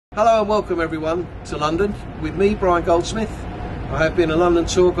Hello and welcome everyone to London with me, Bryan Goldsmith. I have been a London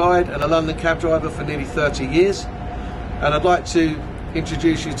tour guide and a London cab driver for nearly 30 years, and I'd like to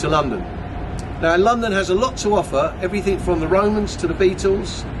introduce you to London. Now, London has a lot to offer, everything from the Romans to the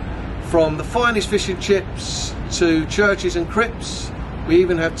Beatles, from the finest fish and chips to churches and crypts. We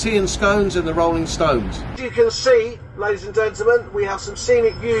even have tea and scones and the Rolling Stones. As you can see, ladies and gentlemen, we have some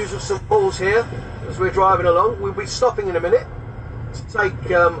scenic views of St Paul's here as we're driving along. We'll be stopping in a minute to take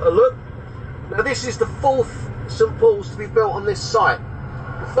a look. Now, this is the fourth St Paul's to be built on this site.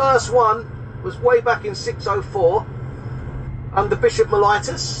 The first one was way back in 604 under Bishop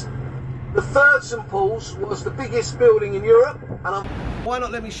Mellitus. The third St Paul's was the biggest building in Europe, and why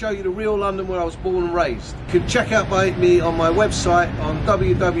not let me show you the real London where I was born and raised. You can check out me on my website on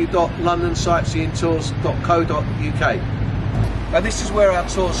www.londonsightseeingtours.co.uk. Now, this is where our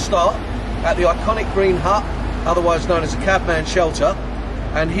tours start, at the iconic Green Hut, otherwise known as the Cabman Shelter.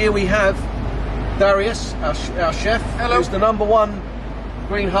 And here we have Darius, our chef. Hello. Who's the #1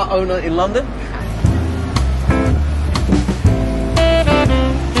 Green Hut owner in London.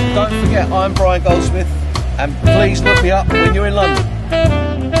 Don't forget, I'm Bryan Goldsmith, and please look me up when you're in London.